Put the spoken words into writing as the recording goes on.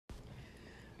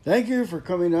Thank you for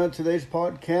coming on today's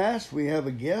podcast. We have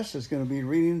a guest that's going to be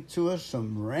reading to us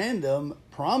some random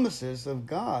promises of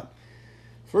God.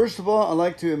 First of all, I'd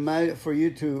like to invite for you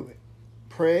to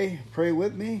pray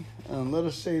with me. Let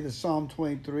us say the Psalm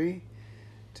 23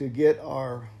 to get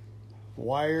our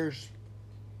wires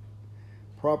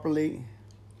properly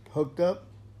hooked up.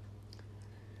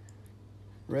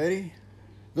 Ready?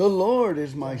 The Lord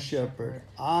is my shepherd.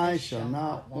 I shall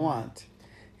not want.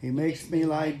 He makes me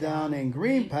lie down in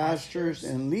green pastures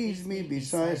and leads me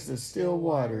beside the still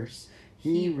waters.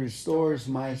 He restores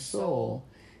my soul.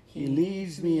 He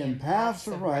leads me in paths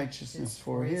of righteousness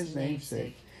for his name's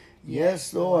sake.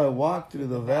 Yes, though I walk through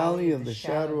the valley of the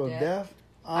shadow of death,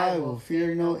 I will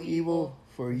fear no evil,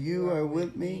 for you are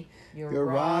with me. Your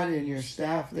rod and your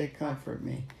staff, they comfort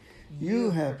me.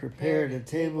 You have prepared a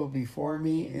table before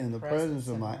me in the presence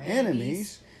of my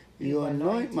enemies. You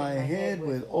anoint my head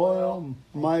with oil,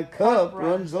 my cup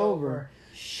runs over.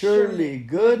 Surely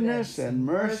goodness and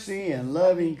mercy and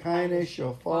loving kindness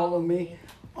shall follow me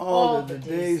all of the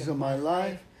days of my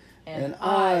life, and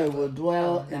I will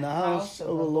dwell in the house of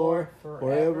the Lord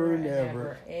forever and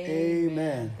ever.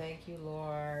 Amen. Thank you,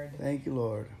 Lord. Thank you,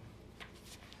 Lord.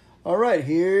 All right,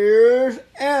 here's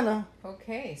Anna.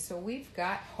 Okay, so we've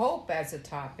got hope as a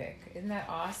topic. Isn't that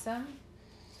awesome?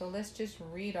 So let's just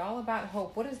read all about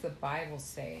hope. What does the Bible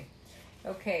say?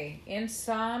 Okay, in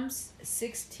Psalms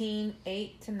 16,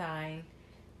 8-9,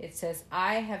 it says,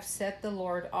 I have set the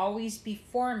Lord always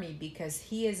before me because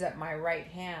he is at my right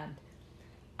hand.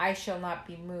 I shall not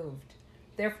be moved.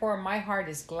 Therefore my heart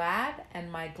is glad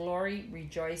and my glory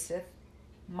rejoiceth.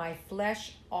 My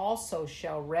flesh also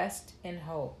shall rest in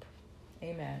hope.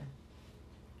 Amen.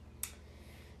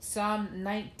 Psalm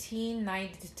 19,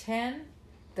 9-10.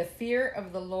 The fear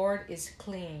of the Lord is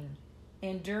clean,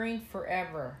 enduring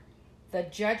forever. The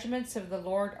judgments of the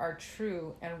Lord are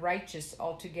true and righteous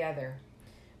altogether.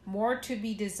 More to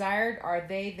be desired are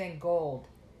they than gold,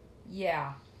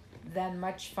 than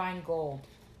much fine gold.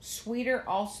 Sweeter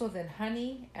also than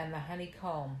honey and the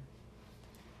honeycomb.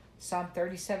 Psalm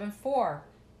 37:4.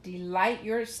 Delight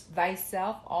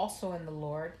thyself also in the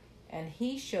Lord, and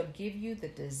he shall give you the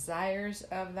desires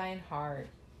of thine heart.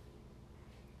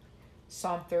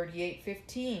 Psalm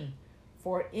 38:15.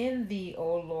 For in thee,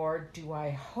 O Lord, do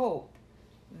I hope.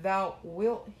 Thou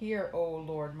wilt hear, O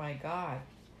Lord my God.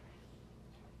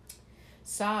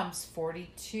 Psalms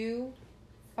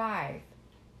 42:5.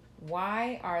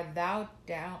 Why art thou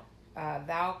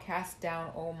cast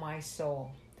down, O my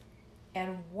soul?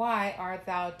 And why art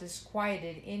thou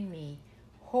disquieted in me?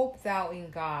 Hope thou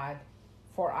in God,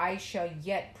 for I shall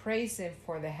yet praise him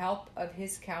for the help of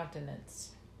his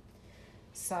countenance.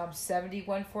 Psalm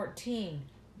 71:14.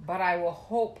 But I will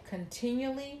hope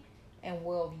continually and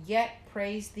will yet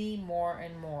praise thee more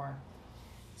and more.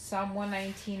 Psalm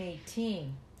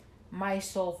 119:18. My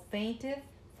soul fainteth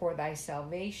for thy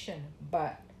salvation,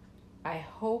 but I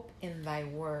hope in thy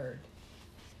word.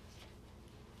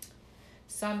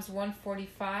 Psalms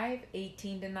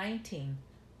 145:18-19.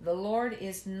 The Lord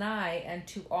is nigh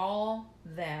unto all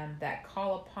them that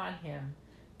call upon him,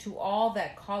 to all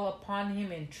that call upon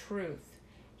him in truth.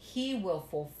 He will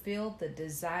fulfill the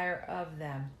desire of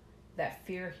them that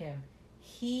fear him.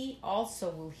 He also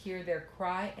will hear their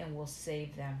cry and will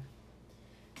save them.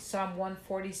 Psalm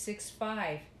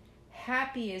 146:5.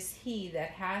 Happy is he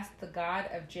that hath the God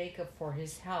of Jacob for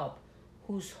his help,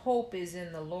 whose hope is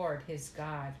in the Lord his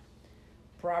God.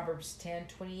 Proverbs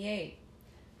 10:28.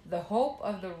 The hope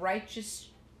of the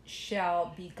righteous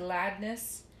shall be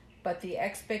gladness, but the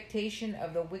expectation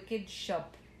of the wicked shall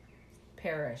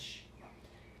perish.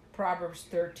 Proverbs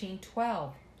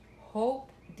 13:12. Hope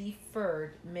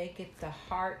deferred maketh the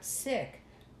heart sick,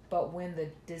 but when the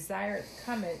desire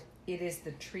cometh, it is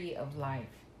the tree of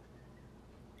life.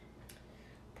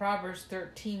 Proverbs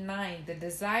 13:9. The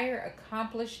desire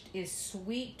accomplished is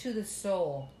sweet to the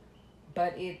soul,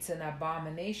 but it's an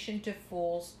abomination to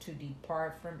fools to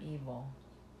depart from evil.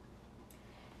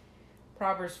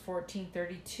 Proverbs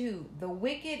 14:32. The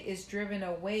wicked is driven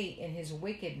away in his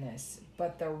wickedness,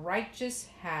 but the righteous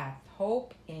hath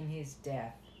hope in his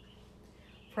death.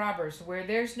 Proverbs, where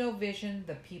there's no vision,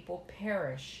 the people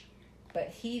perish, but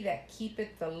he that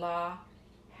keepeth the law,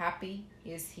 happy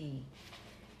is he.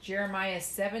 Jeremiah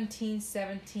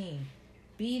 17:17.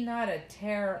 Be not a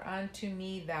terror unto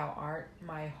me, thou art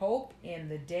my hope in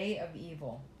the day of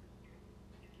evil.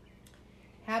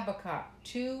 Habakkuk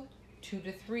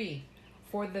 2:2-3.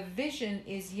 For the vision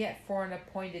is yet for an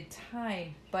appointed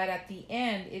time, but at the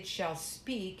end it shall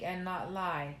speak and not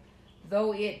lie.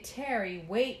 Though it tarry,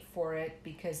 wait for it,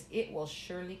 because it will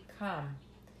surely come.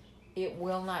 It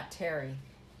will not tarry.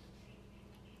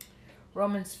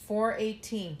 Romans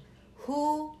 4:18.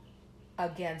 Who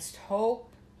against hope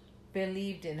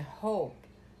believed in hope,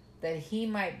 that he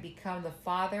might become the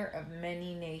father of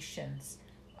many nations.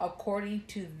 According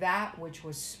to that which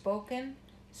was spoken,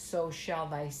 so shall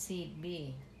thy seed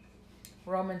be.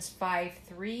 Romans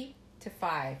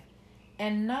 5:3-5.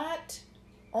 And not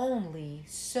only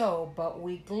so, but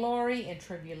we glory in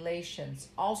tribulations,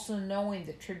 also knowing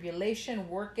that tribulation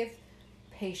worketh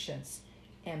patience,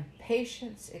 and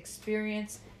patience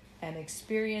experience, and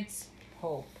experience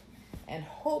hope. And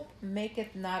hope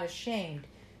maketh not ashamed,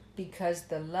 because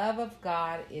the love of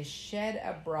God is shed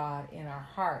abroad in our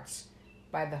hearts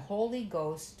by the Holy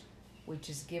Ghost, which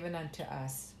is given unto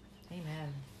us.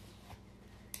 Amen.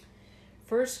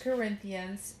 1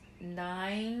 Corinthians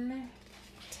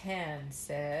 9:10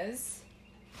 says,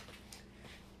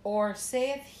 Or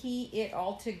saith he it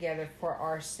altogether for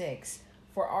our sakes?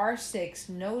 For our sakes,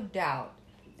 no doubt,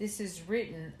 this is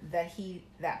written, that he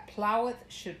that ploweth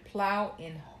should plow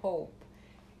in hope,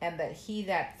 and that he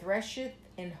that thresheth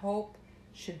in hope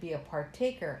should be a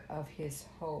partaker of his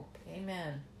hope.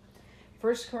 Amen.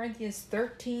 1 Corinthians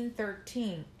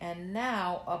 13:13. And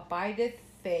now abideth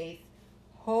faith,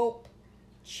 hope,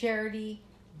 charity,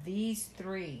 these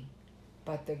three,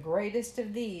 but the greatest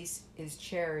of these is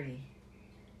charity.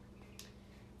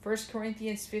 1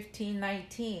 Corinthians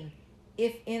 15:19.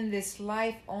 If in this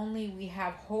life only we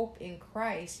have hope in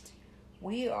Christ,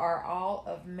 we are all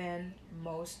of men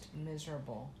most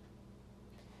miserable.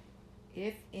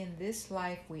 If in this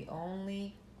life we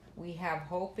have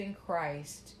hope in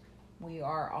Christ, we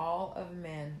are all of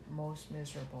men most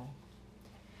miserable.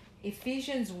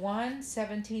 Ephesians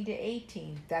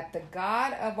 1:17-18. That the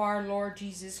God of our Lord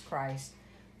Jesus Christ,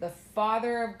 the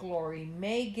Father of glory,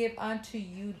 may give unto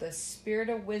you the spirit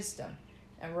of wisdom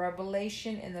and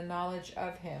revelation in the knowledge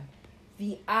of him,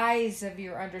 the eyes of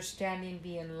your understanding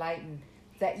be enlightened,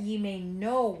 that ye may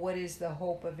know what is the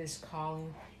hope of his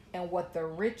calling, and what the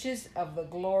riches of the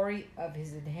glory of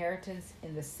his inheritance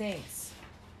in the saints.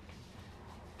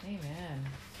 Amen.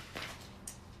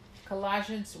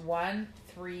 Colossians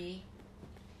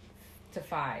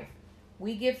 1:3-5.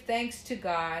 We give thanks to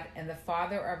God and the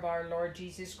Father of our Lord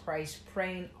Jesus Christ,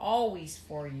 praying always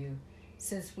for you,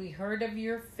 since we heard of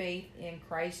your faith in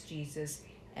Christ Jesus,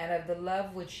 and of the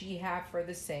love which ye have for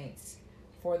the saints,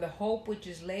 for the hope which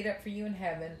is laid up for you in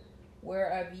heaven,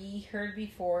 whereof ye heard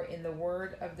before in the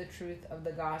word of the truth of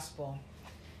the gospel.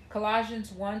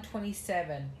 Colossians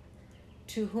 1:27.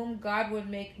 To whom God would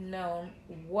make known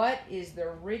what is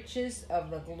the riches of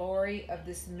the glory of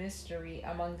this mystery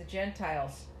among the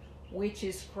Gentiles, which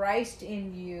is Christ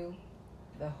in you,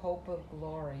 the hope of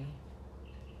glory.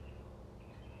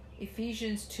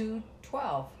 Ephesians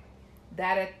 2:12.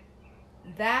 That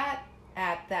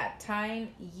at that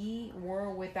time ye were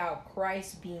without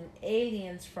Christ, being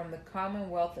aliens from the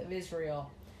commonwealth of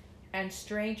Israel, and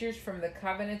strangers from the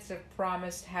covenants of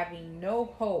promise, having no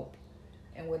hope,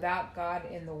 and without God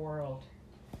in the world.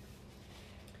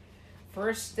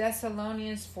 1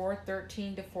 Thessalonians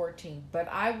 4:13-14. But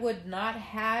I would not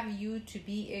have you to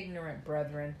be ignorant,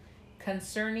 brethren,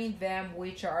 concerning them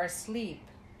which are asleep,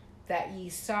 that ye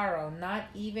sorrow not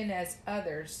even as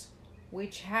others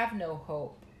which have no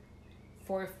hope.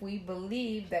 For if we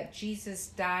believe that Jesus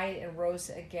died and rose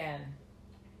again,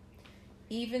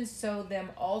 even so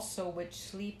them also which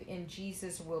sleep in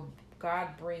Jesus will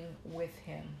God bring with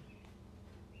him.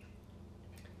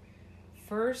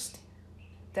 1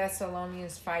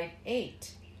 Thessalonians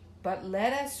 5:8. But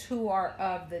let us who are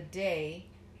of the day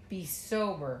be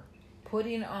sober,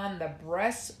 putting on the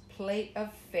breastplate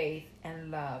of faith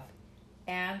and love,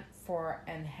 and for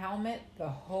an helmet the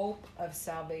hope of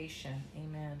salvation.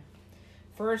 Amen.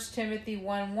 1 Timothy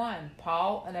 1:1.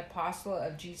 Paul, an apostle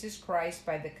of Jesus Christ,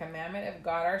 by the commandment of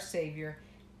God our Savior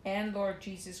and Lord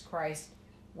Jesus Christ,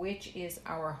 which is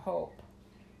our hope.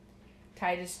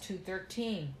 Titus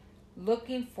 2:13.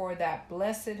 Looking for that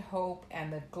blessed hope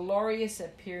and the glorious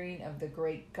appearing of the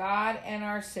great God and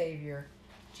our Savior,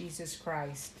 Jesus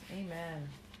Christ. Amen.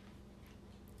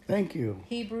 Thank you.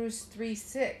 Hebrews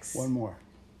 3:6. One more.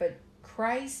 But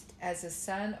Christ as a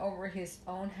son over his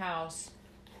own house,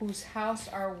 whose house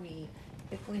are we,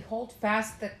 if we hold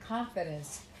fast the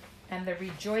confidence and the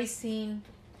rejoicing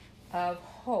of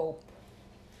hope.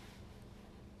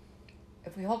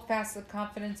 If we hold fast the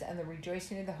confidence and the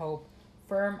rejoicing of the hope,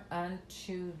 firm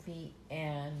unto the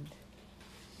end.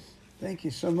 Thank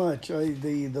you so much.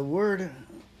 The word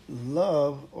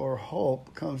love or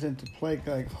hope comes into play.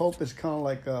 Like hope is kind of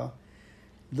like the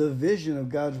vision of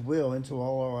God's will into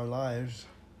all of our lives,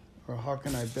 or how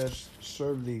can I best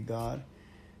serve thee, God,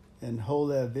 and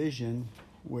hold that vision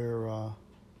where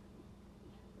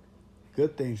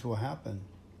good things will happen.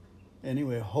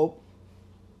 Anyway, hope.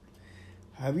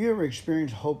 Have you ever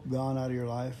experienced hope gone out of your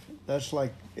life? That's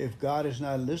like if God is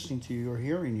not listening to you or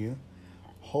hearing you,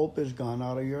 hope is gone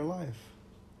out of your life.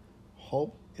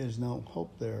 Hope is no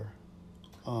hope there.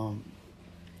 And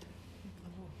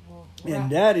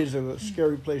that is a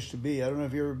scary place to be. I don't know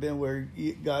if you've ever been where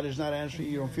God is not answering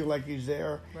you. You don't feel like he's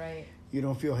there. Right. You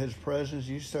don't feel his presence.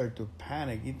 You start to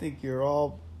panic. You think you're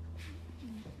all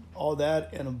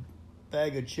that in a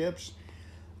bag of chips.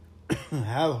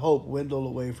 Have hope dwindle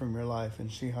away from your life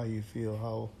and see how you feel,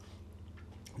 how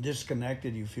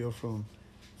disconnected you feel from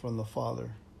the Father.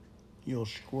 You'll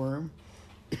squirm.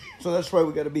 So that's why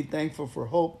we got to be thankful for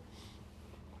hope,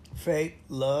 faith,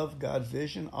 love, God's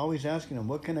vision. Always asking him,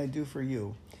 what can I do for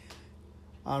you?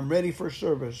 I'm ready for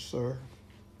service, sir.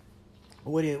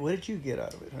 What did you get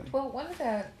out of it, honey? Well, one of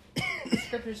the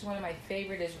scriptures, one of my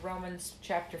favorite, is Romans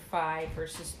chapter 5,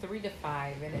 verses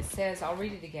 3-5. And it says, I'll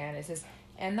read it again. It says,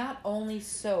 and not only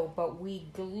so, but we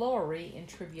glory in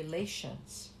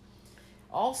tribulations,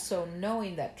 also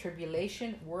knowing that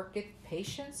tribulation worketh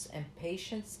patience, and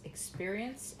patience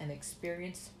experience, and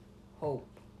experience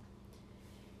hope.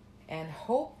 And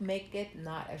hope maketh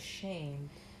not ashamed,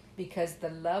 because the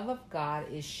love of God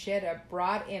is shed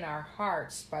abroad in our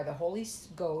hearts by the Holy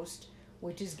Ghost,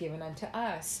 which is given unto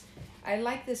us. I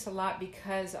like this a lot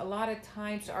because a lot of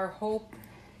times our hope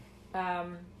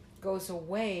goes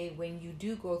away when you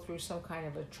do go through some kind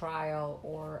of a trial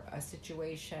or a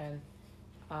situation.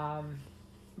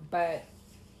 But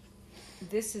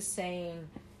this is saying,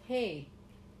 hey,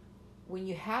 when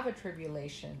you have a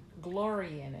tribulation,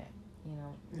 glory in it,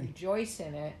 rejoice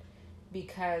in it,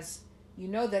 because you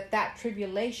know that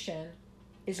tribulation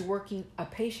is working a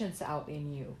patience out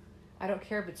in you. I don't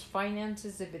care if it's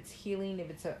finances, if it's healing,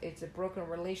 if it's a broken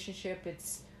relationship,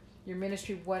 it's your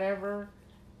ministry, whatever.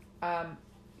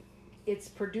 It's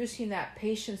producing that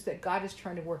patience that God is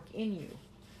trying to work in you.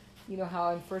 You know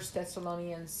how in 1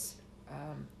 Thessalonians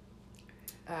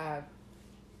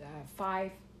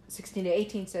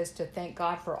 5:16-18 says to thank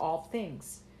God for all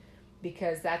things,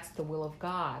 because that's the will of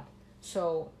God.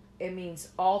 So it means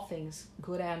all things,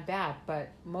 good and bad, but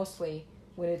mostly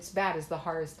when it's bad is the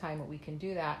hardest time that we can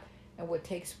do that. And what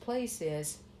takes place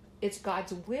is it's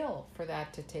God's will for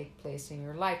that to take place in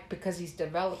your life, because he's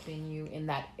developing you in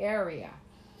that area.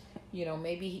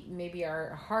 Maybe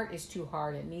our heart is too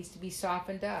hard. It needs to be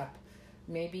softened up.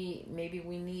 Maybe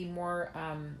we need more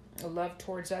love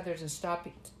towards others and stop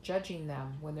judging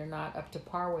them when they're not up to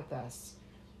par with us.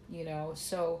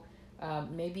 So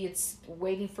maybe it's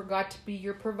waiting for God to be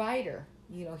your provider.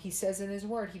 He says in his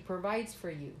word, he provides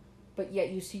for you, but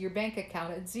yet you see your bank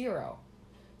account at zero.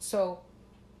 So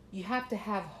you have to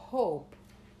have hope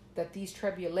that these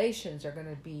tribulations are going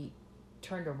to be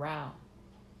turned around.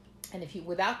 And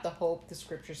without the hope, the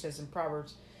scripture says in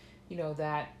Proverbs,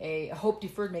 that a hope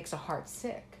deferred makes a heart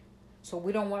sick. So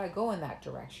we don't want to go in that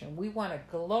direction. We want to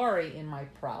glory in my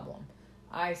problem.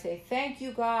 I say, thank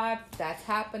you, God, that's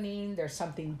happening. There's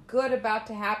something good about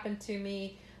to happen to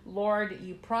me. Lord,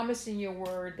 you promise in your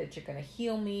word that you're going to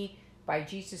heal me. By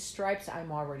Jesus' stripes,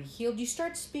 I'm already healed. You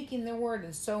start speaking the word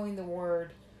and sowing the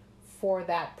word for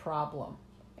that problem.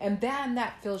 And then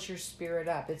that fills your spirit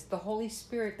up. It's the Holy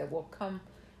Spirit that will come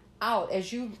out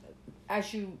as you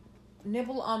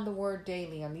nibble on the word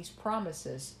daily, on these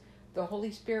promises. The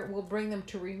Holy Spirit will bring them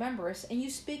to remembrance, and you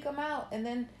speak them out. And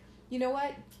then, you know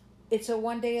what? It's a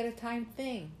one day at a time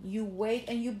thing. You wait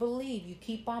and you believe. You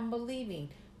keep on believing.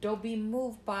 Don't be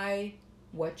moved by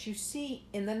what you see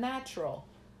in the natural.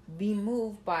 Be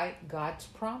moved by God's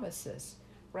promises,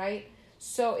 right?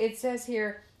 So it says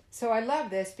here, so I love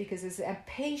this because it's a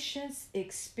patience,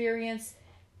 experience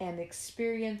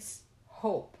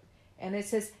hope. And it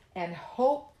says, and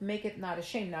hope maketh not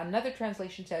ashamed. Now another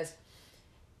translation says,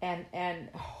 and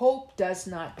hope does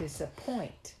not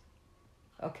disappoint.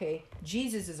 Okay,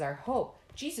 Jesus is our hope.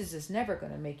 Jesus is never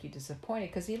going to make you disappointed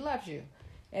because he loves you.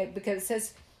 Because it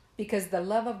says, because the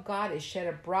love of God is shed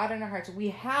abroad in our hearts. We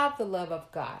have the love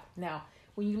of God. Now,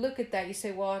 when you look at that, you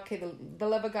say, well, okay, the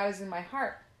love of God is in my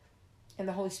heart and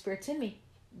the Holy Spirit's in me.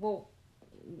 Well,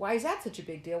 why is that such a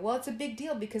big deal? Well, it's a big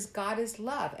deal because God is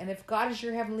love. And if God is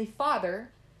your heavenly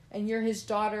Father and you're his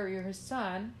daughter or you're his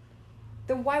son,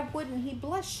 then why wouldn't he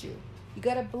bless you? You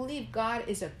got to believe God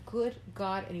is a good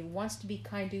God and he wants to be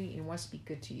kind to you and he wants to be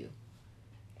good to you.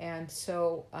 And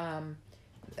so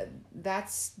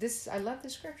that's this. I love the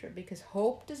scripture because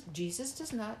Jesus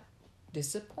does not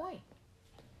disappoint.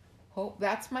 Hope,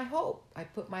 that's my hope. I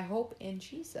put my hope in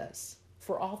Jesus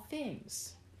for all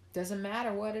things. Doesn't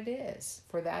matter what it is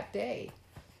for that day.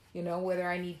 You know, whether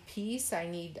I need peace, I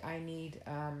need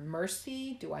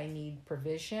mercy. Do I need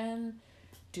provision?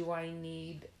 Do I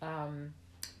need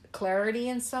clarity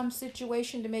in some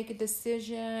situation to make a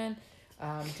decision?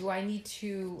 Do I need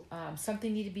to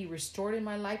something need to be restored in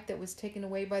my life that was taken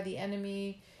away by the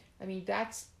enemy? I mean,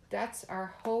 that's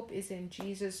our hope is in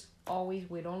Jesus always.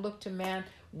 We don't look to man.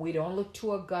 We don't look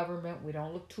to a government. We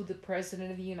don't look to the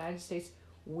president of the United States.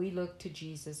 We look to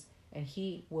Jesus, and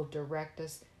he will direct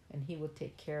us, and he will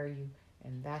take care of you.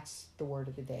 And that's the word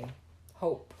of the day.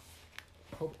 Hope.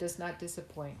 Hope does not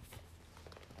disappoint.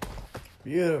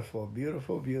 Beautiful,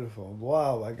 beautiful, beautiful.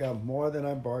 Wow, I got more than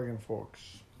I bargained for.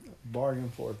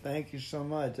 Thank you so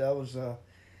much. That was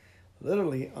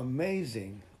literally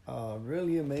amazing.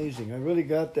 Really amazing. I really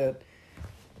got that.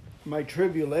 My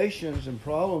tribulations and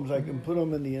problems, I can put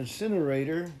them in the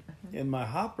incinerator in my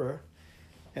hopper,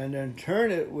 and then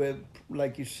turn it with,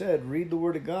 like you said, read the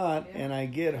Word of God, and I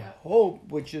get hope,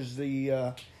 which is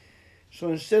the. So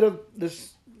instead of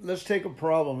this, let's take a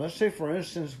problem. Let's say, for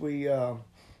instance, we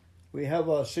have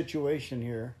a situation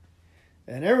here,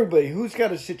 and everybody who's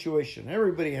got a situation.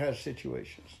 Everybody has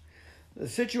situations. The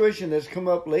situation that's come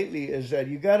up lately is that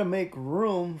you got to make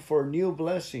room for new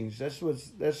blessings. That's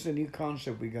the new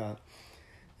concept we got.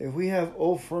 If we have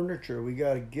old furniture, we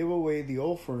got to give away the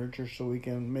old furniture so we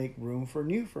can make room for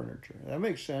new furniture. That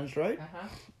makes sense, right?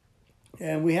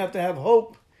 And we have to have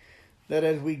hope that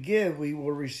as we give, we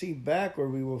will receive back, or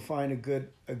we will find a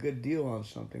good deal on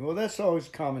something. Well, that's always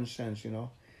common sense, you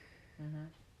know.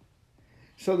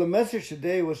 So the message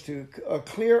today was to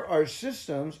clear our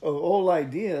systems of old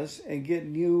ideas and get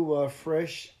new,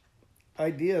 fresh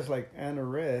ideas like Anna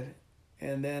read.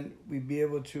 And then we'd be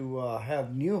able to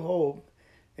have new hope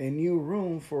and new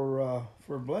room for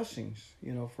blessings,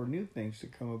 you know, for new things to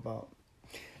come about.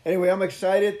 Anyway, I'm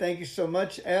excited. Thank you so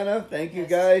much, Anna. Thank you,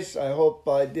 guys. I hope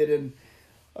I didn't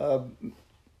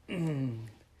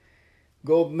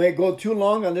go too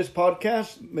long on this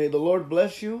podcast. May the Lord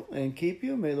bless you and keep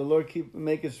you. May the Lord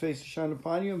make his face to shine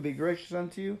upon you and be gracious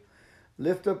unto you.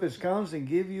 Lift up his countenance and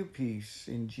give you peace.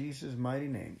 In Jesus' mighty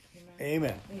name.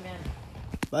 Amen. Amen.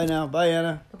 Bye now. Bye,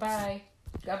 Anna. Goodbye.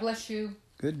 God bless you.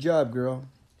 Good job, girl.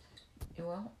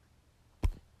 Well,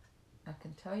 I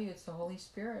can tell you it's the Holy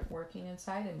Spirit working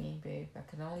inside of me, babe. I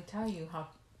can only tell you how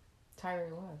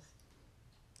tired I was.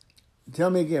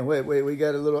 Tell me again. Wait. We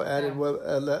got a little added.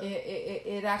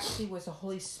 It actually was the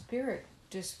Holy Spirit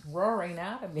just roaring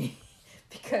out of me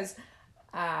because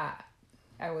I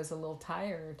was a little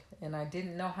tired and I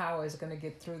didn't know how I was going to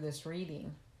get through this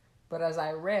reading. But as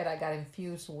I read, I got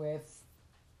infused with,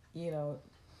 you know,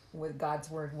 what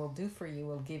God's word will do for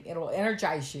you. It'll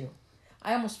energize you.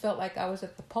 I almost felt like I was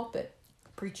at the pulpit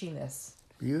preaching this.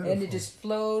 Beautiful. And it just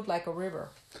flowed like a river.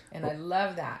 And I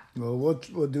love that. Well,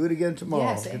 we'll do it again tomorrow.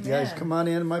 Yes, if amen. you guys come on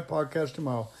in my podcast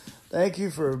tomorrow. Thank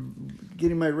you for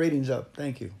getting my ratings up.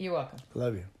 Thank you. You're welcome.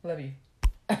 Love you. Love you.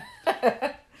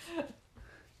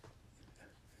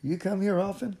 You come here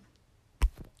often?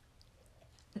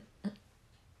 You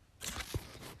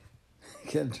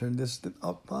can't turn this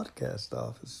podcast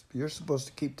off. You're supposed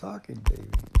to keep talking, baby.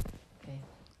 Okay.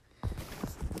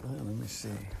 Let me see.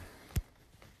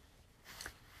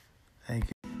 Thank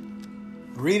you.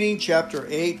 Reading chapter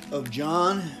 8 of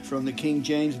John from the King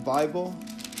James Bible.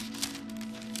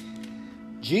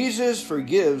 Jesus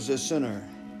forgives a sinner.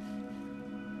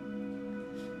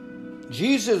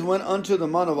 Jesus went unto the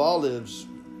Mount of Olives,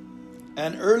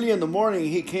 and early in the morning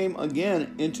he came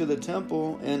again into the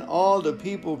temple, and all the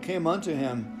people came unto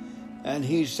him, and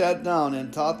he sat down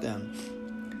and taught them.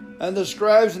 And the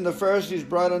scribes and the Pharisees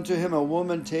brought unto him a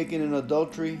woman taken in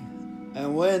adultery,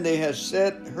 and when they had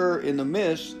set her in the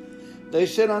midst, they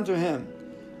said unto him,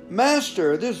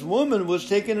 Master, this woman was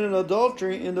taken in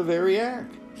adultery in the very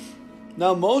act.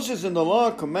 Now Moses in the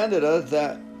law commanded us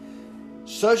that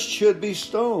such should be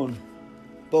stoned.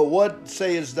 But what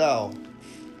sayest thou?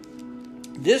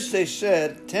 This they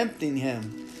said, tempting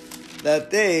him, that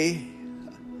they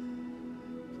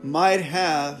might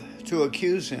have to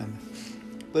accuse him.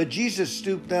 But Jesus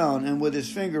stooped down and with his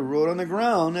finger wrote on the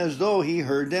ground as though he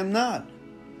heard them not.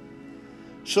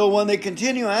 So when they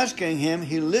continued asking him,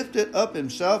 he lifted up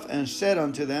himself and said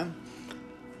unto them,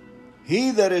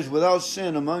 He that is without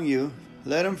sin among you,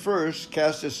 let him first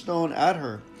cast a stone at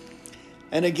her.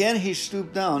 And again he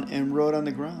stooped down and wrote on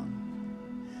the ground.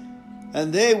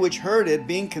 And they which heard it,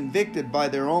 being convicted by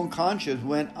their own conscience,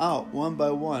 went out one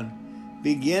by one,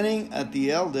 beginning at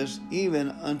the eldest, even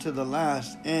unto the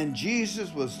last. And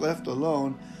Jesus was left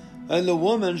alone, and the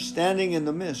woman standing in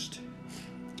the midst.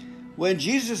 When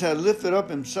Jesus had lifted up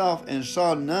himself and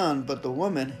saw none but the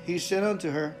woman, he said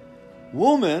unto her,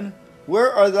 Woman,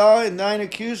 Where are thou and thine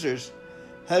accusers?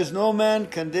 Has no man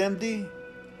condemned thee?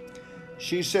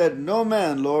 She said, No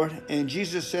man, Lord. And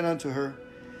Jesus said unto her,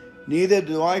 Neither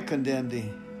do I condemn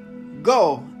thee.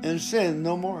 Go and sin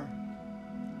no more.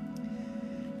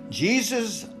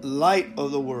 Jesus, light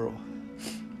of the world.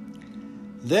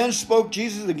 Then spoke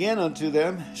Jesus again unto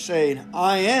them, saying,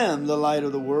 I am the light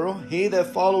of the world. He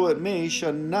that followeth me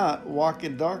shall not walk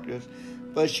in darkness,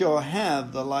 but shall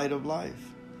have the light of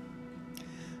life.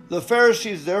 The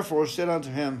Pharisees therefore said unto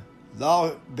him,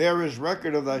 Thou bearest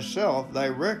record of thyself, thy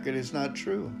record is not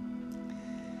true.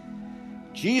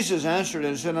 Jesus answered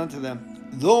and said unto them,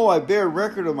 Though I bear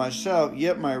record of myself,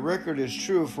 yet my record is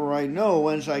true, for I know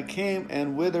whence I came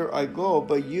and whither I go,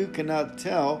 but you cannot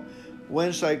tell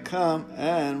whence I come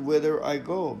and whither I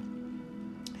go.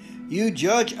 You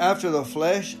judge after the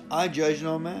flesh, I judge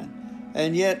no man.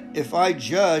 And yet if I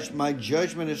judge, my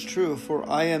judgment is true, for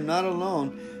I am not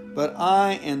alone, but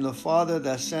I and the Father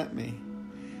that sent me.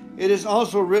 It is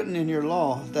also written in your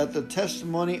law that the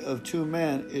testimony of two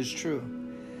men is true.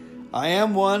 I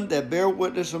am one that bear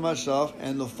witness of myself,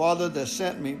 and the Father that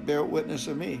sent me bear witness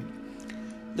of me.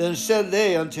 Then said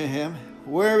they unto him,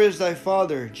 Where is thy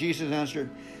Father? Jesus answered,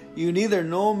 You neither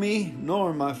know me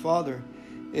nor my Father.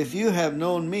 If you have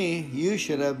known me, you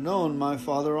should have known my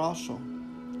Father also.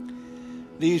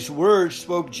 These words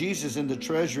spoke Jesus in the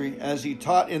treasury as he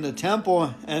taught in the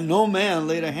temple, and no man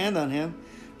laid a hand on him,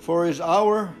 for his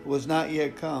hour was not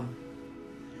yet come.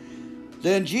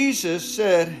 Then Jesus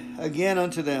said again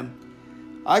unto them,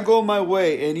 I go my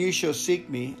way, and you shall seek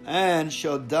me, and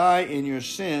shall die in your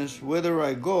sins. Whither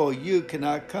I go, you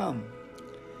cannot come.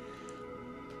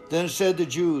 Then said the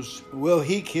Jews, Will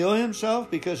he kill himself,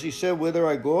 because he said, Whither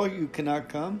I go, you cannot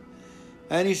come?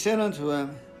 And he said unto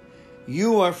them,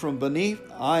 You are from beneath,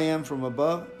 I am from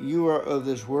above. You are of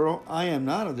this world, I am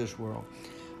not of this world.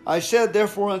 I said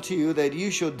therefore unto you, that you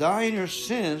shall die in your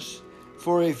sins,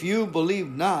 for if you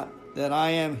believe not that I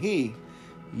am he,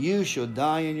 you shall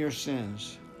die in your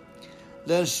sins.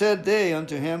 Then said they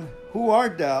unto him, Who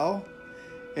art thou?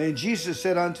 And Jesus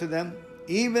said unto them,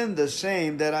 Even the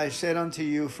same that I said unto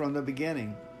you from the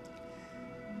beginning.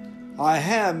 I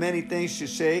have many things to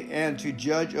say and to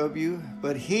judge of you,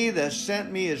 but he that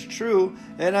sent me is true,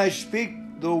 and I speak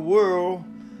to the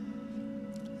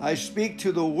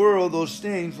world those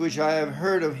things which I have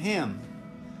heard of him.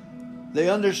 They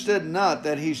understood not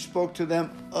that he spoke to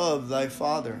them of thy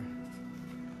Father.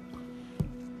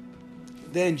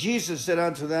 Then Jesus said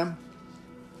unto them,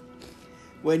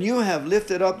 When you have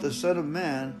lifted up the Son of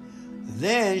Man,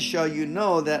 then shall you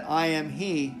know that I am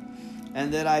he,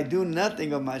 and that I do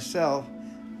nothing of myself,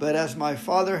 but as my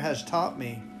Father has taught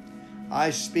me, I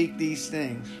speak these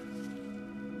things.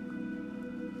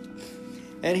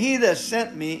 And he that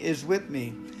sent me is with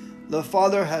me. The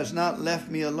Father has not left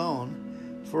me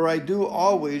alone, for I do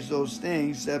always those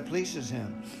things that pleases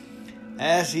him.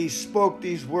 As he spoke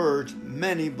these words,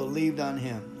 many believed on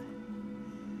him.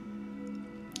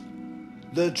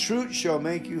 The truth shall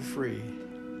make you free.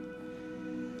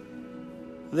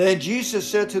 Then Jesus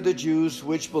said to the Jews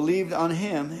which believed on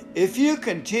him, If you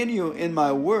continue in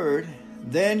my word,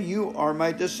 then you are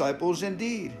my disciples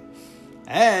indeed.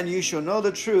 And you shall know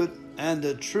the truth, and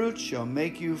the truth shall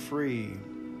make you free.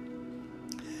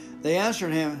 They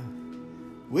answered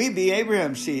him, We be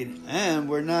Abraham's seed, and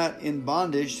we're not in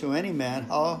bondage to any man.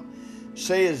 How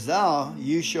sayest thou,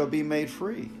 you shall be made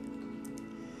free?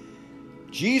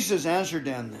 Jesus answered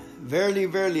them, Verily,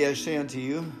 verily, I say unto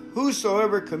you,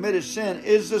 whosoever committeth sin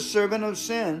is the servant of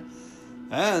sin,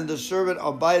 and the servant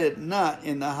abideth not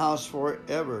in the house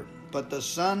forever, but the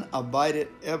Son abideth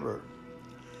ever.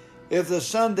 If the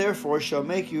Son therefore shall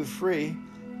make you free,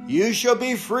 you shall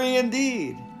be free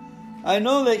indeed. I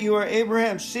know that you are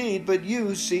Abraham's seed, but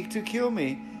you seek to kill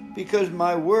me, because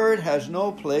my word has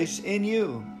no place in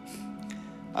you.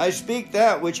 I speak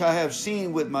that which I have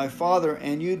seen with my father,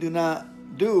 and you do not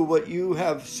do what you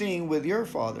have seen with your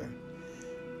father.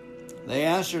 They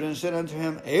answered and said unto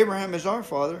him, Abraham is our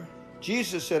father.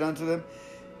 Jesus said unto them,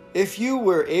 If you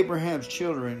were Abraham's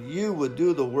children, you would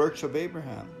do the works of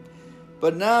Abraham.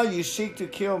 But now you seek to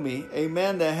kill me, a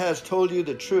man that has told you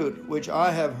the truth, which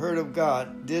I have heard of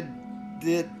God. Did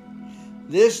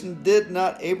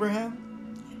not Abraham?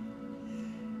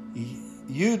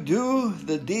 You do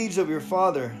the deeds of your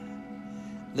father.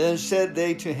 Then said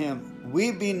they to him,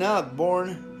 We be not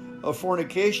born of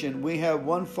fornication. We have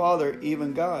one Father,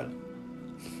 even God.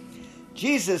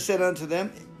 Jesus said unto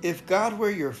them, If God were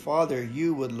your Father,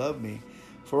 you would love me.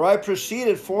 For I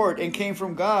proceeded forth and came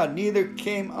from God. Neither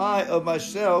came I of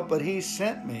myself, but he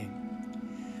sent me.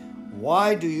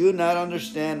 Why do you not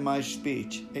understand my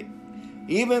speech?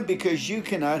 even because you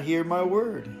cannot hear my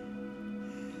word.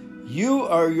 You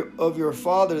are of your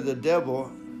father the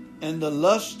devil, and the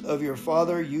lust of your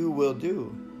father you will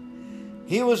do.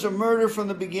 He was a murderer from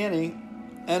the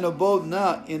beginning, and abode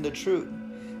not in the truth,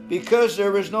 because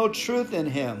there is no truth in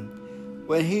him.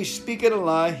 When he speaketh a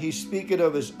lie, he speaketh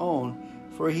of his own,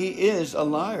 for he is a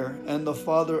liar, and the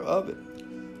father of it.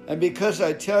 And because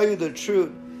I tell you the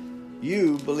truth,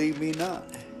 you believe me not.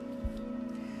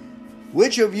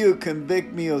 Which of you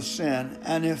convict me of sin?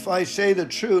 And if I say the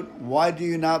truth, why do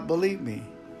you not believe me?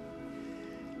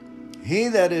 He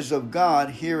that is of God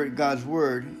heareth God's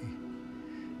word.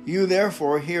 You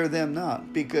therefore hear them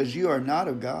not, because you are not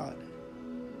of God.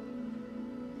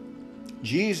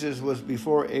 Jesus was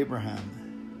before Abraham.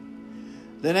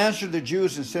 Then answered the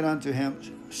Jews and said unto him,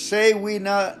 Say we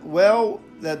not well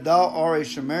that thou art a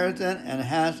Samaritan and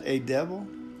hast a devil?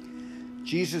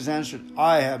 Jesus answered,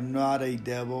 I have not a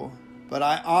devil, but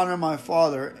I honor my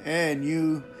Father, and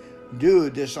you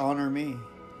do dishonor me.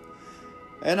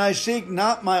 And I seek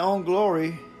not my own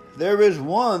glory. There is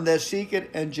one that seeketh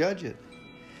and judgeth.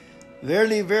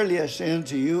 Verily, verily, I say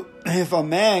unto you, if a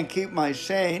man keep my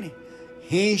saying,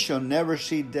 he shall never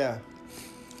see death.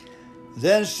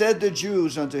 Then said the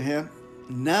Jews unto him,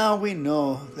 Now we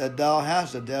know that thou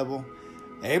hast a devil.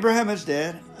 Abraham is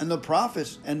dead, and the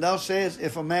prophets, and thou sayest,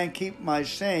 If a man keep my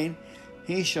saying,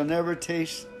 he shall never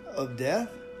taste of death?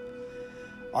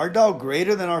 Art thou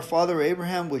greater than our father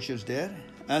Abraham, which is dead,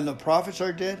 and the prophets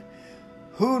are dead?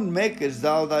 Whom makest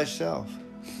thou thyself?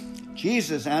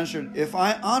 Jesus answered, If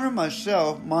I honor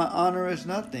myself, my honor is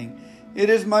nothing. It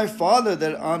is my Father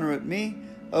that honoreth me,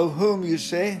 of whom you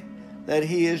say that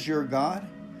he is your God.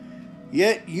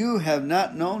 Yet you have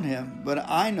not known him, but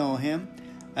I know him.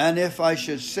 And if I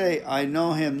should say I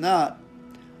know him not,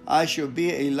 I shall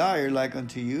be a liar like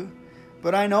unto you.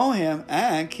 But I know him,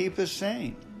 and keep his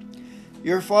saying.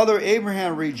 Your father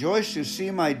Abraham rejoiced to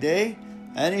see my day,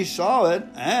 and he saw it,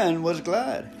 and was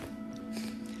glad.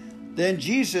 Then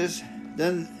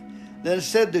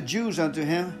said the Jews unto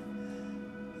him,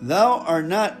 Thou art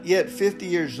not yet 50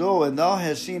 years old, and thou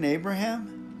hast seen Abraham?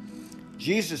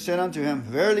 Jesus said unto him,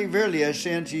 Verily, verily, I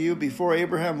say unto you, before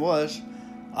Abraham was,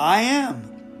 I am.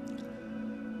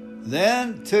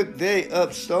 Then took they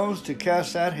up stones to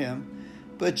cast at him.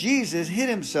 But Jesus hid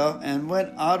himself and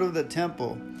went out of the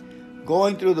temple,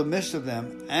 going through the midst of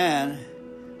them, and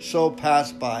so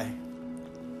passed by.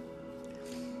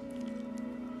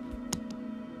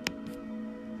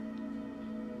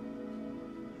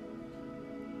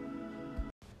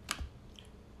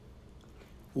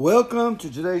 Welcome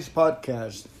to today's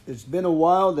podcast. It's been a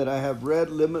while that I have read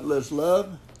Limitless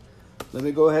Love. Let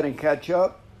me go ahead and catch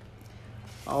up.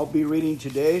 I'll be reading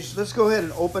today. So let's go ahead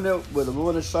and open it with a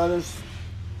moment of silence,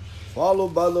 followed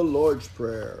by the Lord's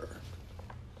Prayer.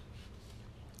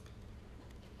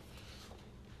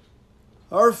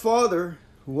 Our Father,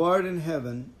 who art in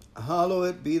heaven,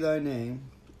 hallowed be thy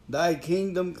name. Thy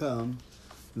kingdom come,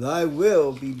 thy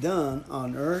will be done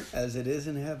on earth as it is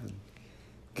in heaven.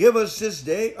 Give us this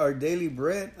day our daily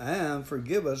bread, and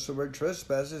forgive us of our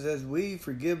trespasses as we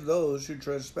forgive those who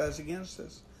trespass against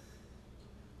us.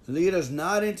 Lead us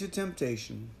not into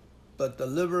temptation, but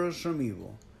deliver us from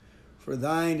evil. For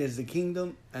thine is the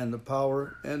kingdom and the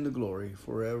power and the glory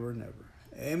forever and ever.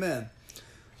 Amen.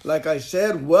 Like I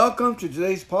said, welcome to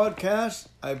today's podcast.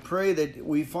 I pray that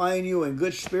we find you in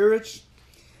good spirits,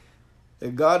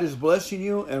 that God is blessing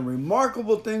you, and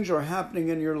remarkable things are happening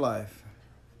in your life.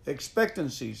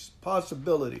 Expectancies,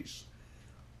 possibilities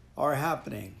are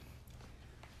happening.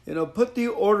 Put the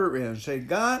order in. Say,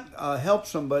 God, help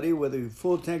somebody with a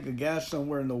full tank of gas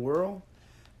somewhere in the world.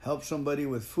 Help somebody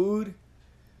with food.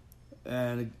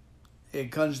 And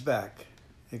it comes back.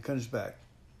 It comes back.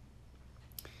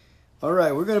 All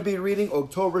right, we're going to be reading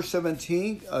October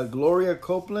 17th, Gloria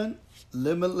Copeland,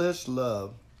 Limitless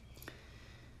Love.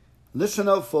 Listen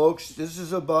up, folks. This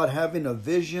is about having a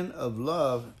vision of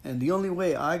love. And the only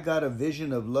way I got a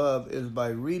vision of love is by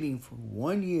reading for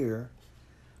 1 year,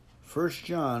 1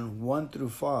 John 1 through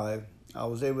 5. I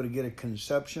was able to get a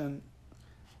conception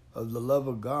of the love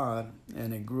of God,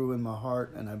 and it grew in my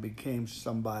heart, and I became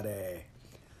somebody.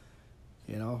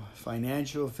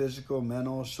 Financial, physical,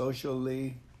 mental,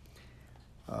 socially.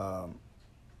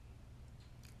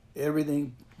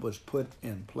 Everything was put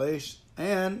in place.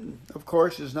 And, of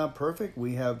course, it's not perfect.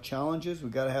 We have challenges. We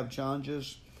got to have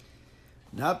challenges.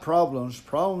 Not problems.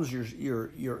 Problems,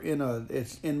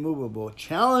 it's immovable.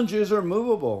 Challenges are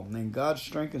movable. And God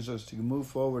strengthens us to move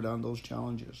forward on those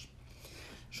challenges.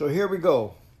 So here we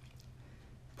go.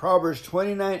 Proverbs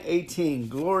 29:18.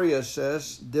 Gloria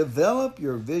says, develop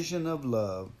your vision of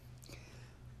love.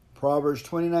 Proverbs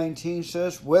 20:19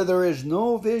 says, "Where there is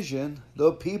no vision,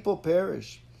 the people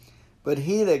perish. But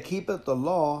he that keepeth the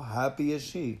law, happy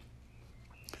is he."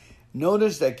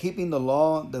 Notice that keeping the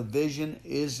law, the vision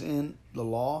is in the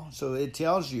law. So it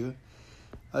tells you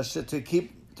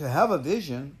to have a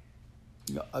vision,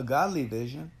 a godly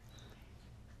vision,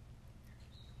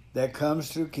 that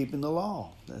comes through keeping the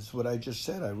law. That's what I just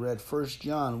said. I read 1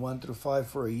 John 1-5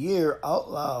 for a year out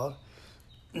loud,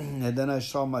 and then I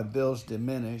saw my bills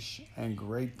diminish and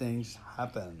great things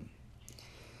happen.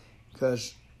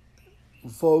 Because,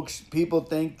 folks, people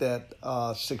think that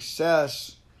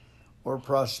success or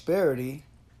prosperity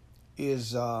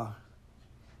is the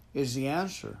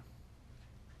answer.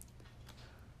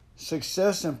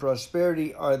 Success and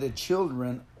prosperity are the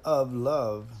children of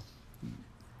love.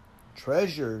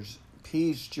 Treasures,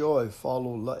 peace, joy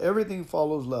follow love. Everything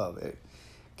follows love.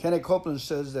 Kenneth Copeland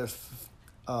says that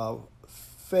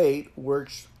fate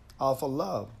works off of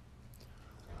love.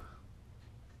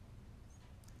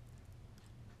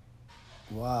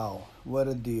 Wow, what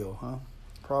a deal, huh?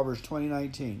 Proverbs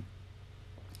 20:19.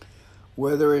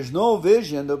 "Where there is no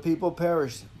vision, the people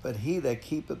perish, but he that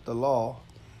keepeth the law,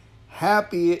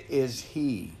 happy is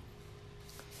he."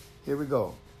 Here we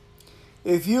go.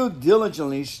 If you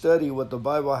diligently study what the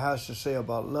Bible has to say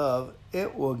about love,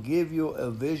 it will give you a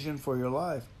vision for your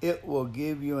life. It will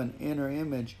give you an inner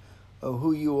image of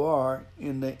who you are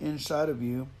in the inside of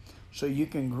you, so you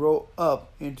can grow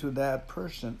up into that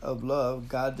person of love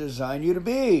God designed you to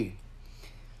be.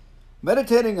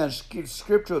 Meditating on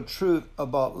scriptural truth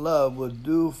about love will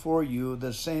do for you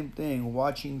the same thing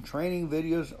watching training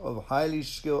videos of highly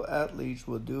skilled athletes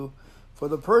will do for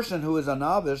the person who is a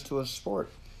novice to a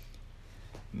sport.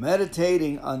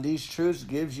 Meditating on these truths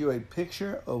gives you a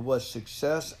picture of what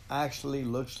success actually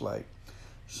looks like,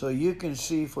 so you can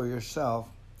see for yourself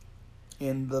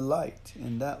in that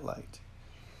light.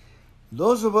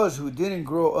 Those of us who didn't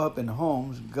grow up in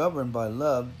homes governed by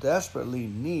love desperately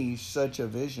need such a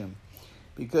vision.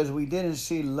 Because we didn't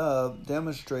see love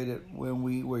demonstrated when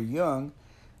we were young,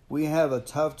 we have a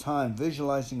tough time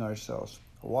visualizing ourselves,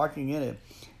 walking in it.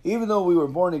 Even though we were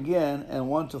born again and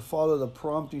want to follow the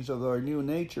promptings of our new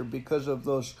nature, because of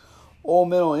those old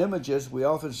mental images, we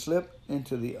often slip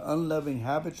into the unloving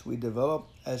habits we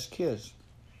developed as kids.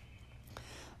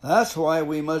 That's why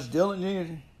we must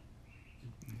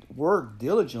work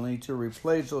diligently to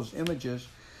replace those images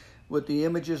with the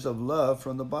images of love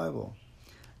from the Bible.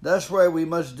 That's why we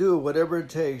must do whatever it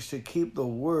takes to keep the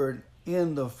Word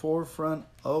in the forefront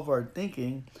of our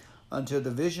thinking until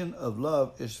the vision of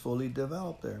love is fully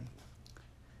developed there.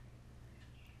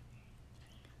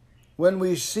 When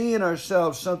we see in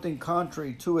ourselves something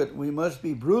contrary to it, we must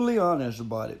be brutally honest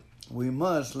about it. We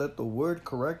must let the Word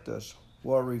correct us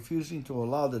while refusing to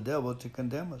allow the devil to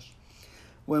condemn us.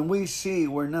 When we see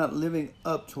we're not living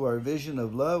up to our vision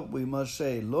of love, we must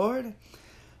say, Lord,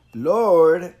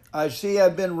 I see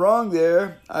I've been wrong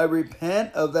there. I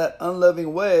repent of that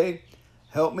unloving way.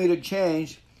 Help me to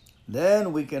change.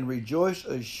 Then we can rejoice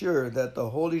assured that the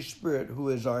Holy Spirit, who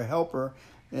is our helper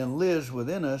and lives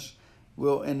within us,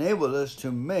 will enable us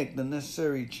to make the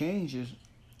necessary changes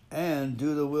and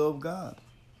do the will of God.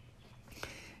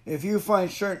 If you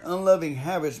find certain unloving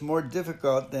habits more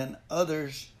difficult than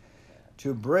others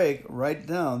to break, write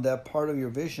down that part of your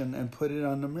vision and put it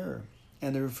on the mirror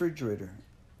and the refrigerator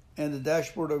and the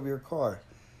dashboard of your car.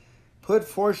 Put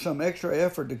forth some extra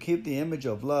effort to keep the image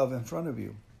of love in front of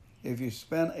you. If you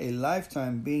spend a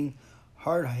lifetime being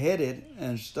hard-headed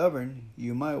and stubborn,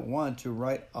 you might want to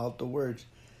write out the words,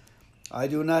 "I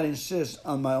do not insist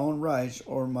on my own rights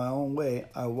or my own way.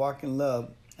 I walk in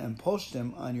love," and post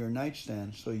them on your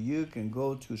nightstand so you can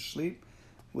go to sleep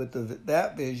with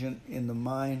that vision in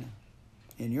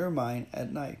your mind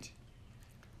at night.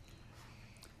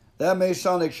 That may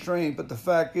sound extreme, but the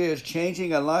fact is,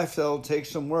 changing a lifestyle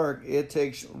takes some work. It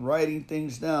takes writing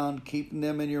things down, keeping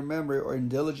them in your memory, or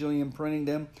diligently imprinting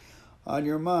them on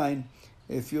your mind.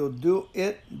 If you'll do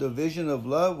it, the vision of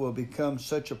love will become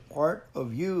such a part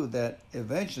of you that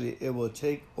eventually it will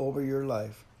take over your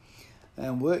life.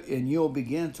 And you'll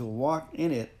begin to walk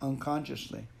in it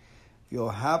unconsciously. You'll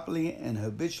happily and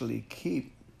habitually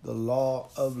keep the law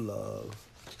of love.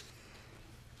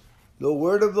 The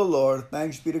word of the Lord.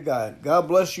 Thanks be to God. God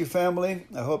bless you, family.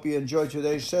 I hope you enjoyed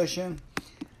today's session.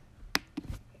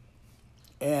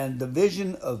 And the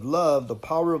vision of love, the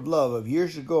power of love of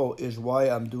years ago is why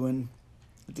I'm doing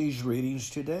these readings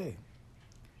today.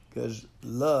 Because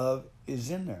love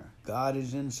is in there. God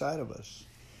is inside of us.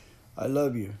 I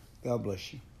love you. God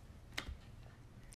bless you.